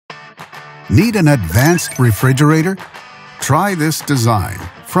Need an advanced refrigerator? Try this design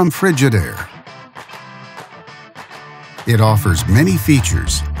from Frigidaire. It offers many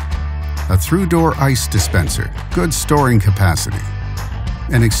features: a through-door ice dispenser, good storing capacity,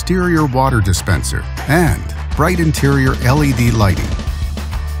 an exterior water dispenser, and bright interior LED lighting.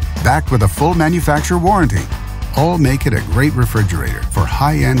 Backed with a full manufacturer warranty, all make it a great refrigerator for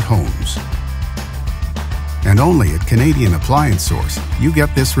high-end homes. And only at Canadian Appliance Source, you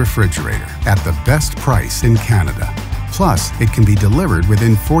get this refrigerator at the best price in Canada. Plus, it can be delivered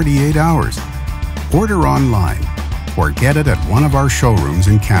within 48 hours. Order online or get it at one of our showrooms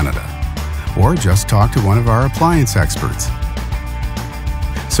in Canada. Or just talk to one of our appliance experts.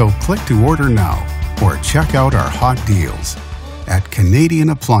 So click to order now or check out our hot deals at Canadian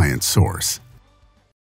Appliance Source.